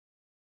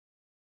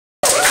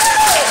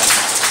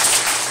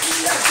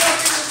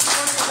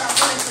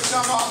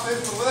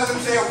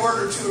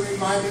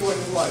remind me what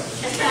it was.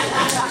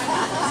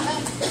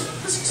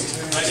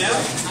 Right now?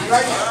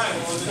 Right now. All right.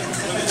 Well,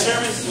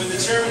 when the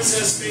chairman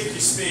says speak,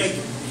 you speak.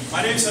 My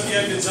name is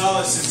Javier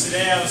Gonzales, and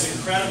today I was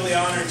incredibly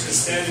honored to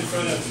stand in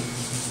front of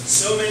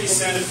so many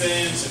Santa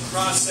Feans, a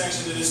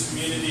cross-section of this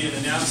community, and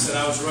announce that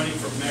I was running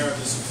for mayor of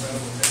this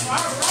incredible town.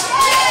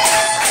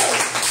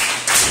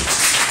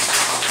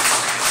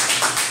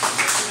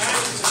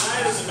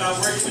 Tonight is about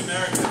working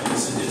America.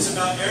 It's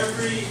about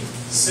every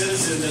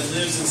citizen that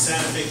lives in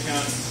Santa Fe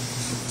County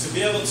to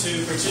be able to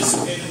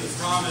participate in the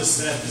promise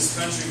that this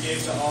country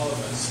gave to all of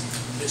us,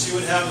 that you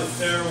would have a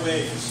fair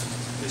wage,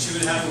 that you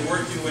would have a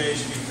working wage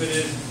if you put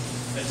in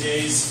a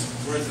day's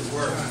worth of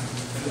work.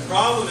 And the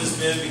problem has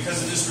been, because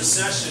of this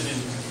recession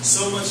and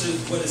so much of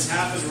what has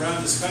happened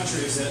around this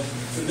country, is that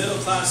the middle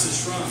class has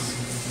shrunk.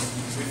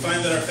 We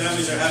find that our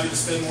families are having to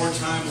spend more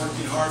time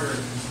working harder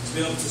to be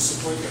able to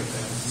support their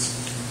families.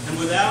 And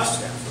without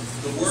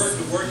the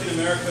work in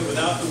America,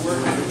 without the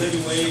work of the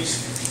living wage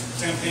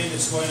campaign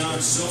that's going on,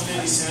 so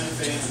many Santa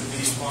Feans would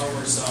be far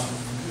worse off.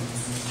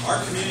 Our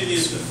community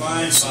is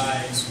defined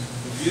by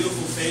the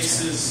beautiful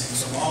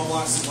faces from all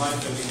walks of life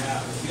that we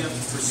have. We have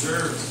to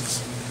preserve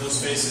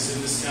those faces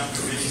in this town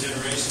for many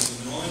generations.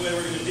 And the only way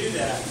we're going to do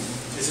that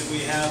is if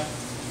we have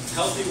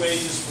healthy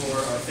wages for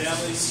our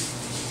families.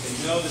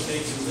 They know that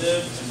they can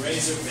live and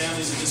raise their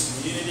families in this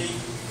community,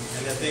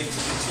 and that they can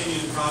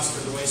continue to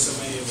prosper the way so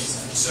many of us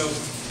have. So,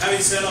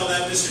 having said all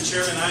that, Mr.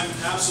 Chairman, I'm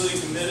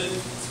absolutely committed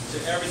to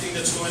everything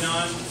that's going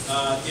on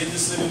in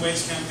this living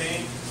wage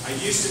campaign. I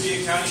used to be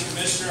a county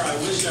commissioner. I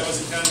wish I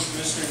was a county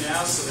commissioner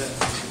now so that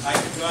I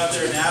could go out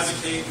there and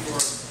advocate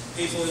for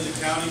people in the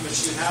county, but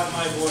you have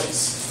my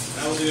voice.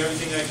 And I will do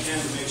everything I can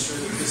to make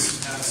sure that this is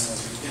passed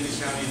in the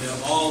county and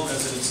that all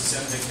residents of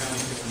Santa Fe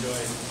County can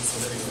enjoy a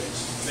living wage.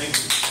 Thank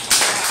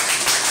you.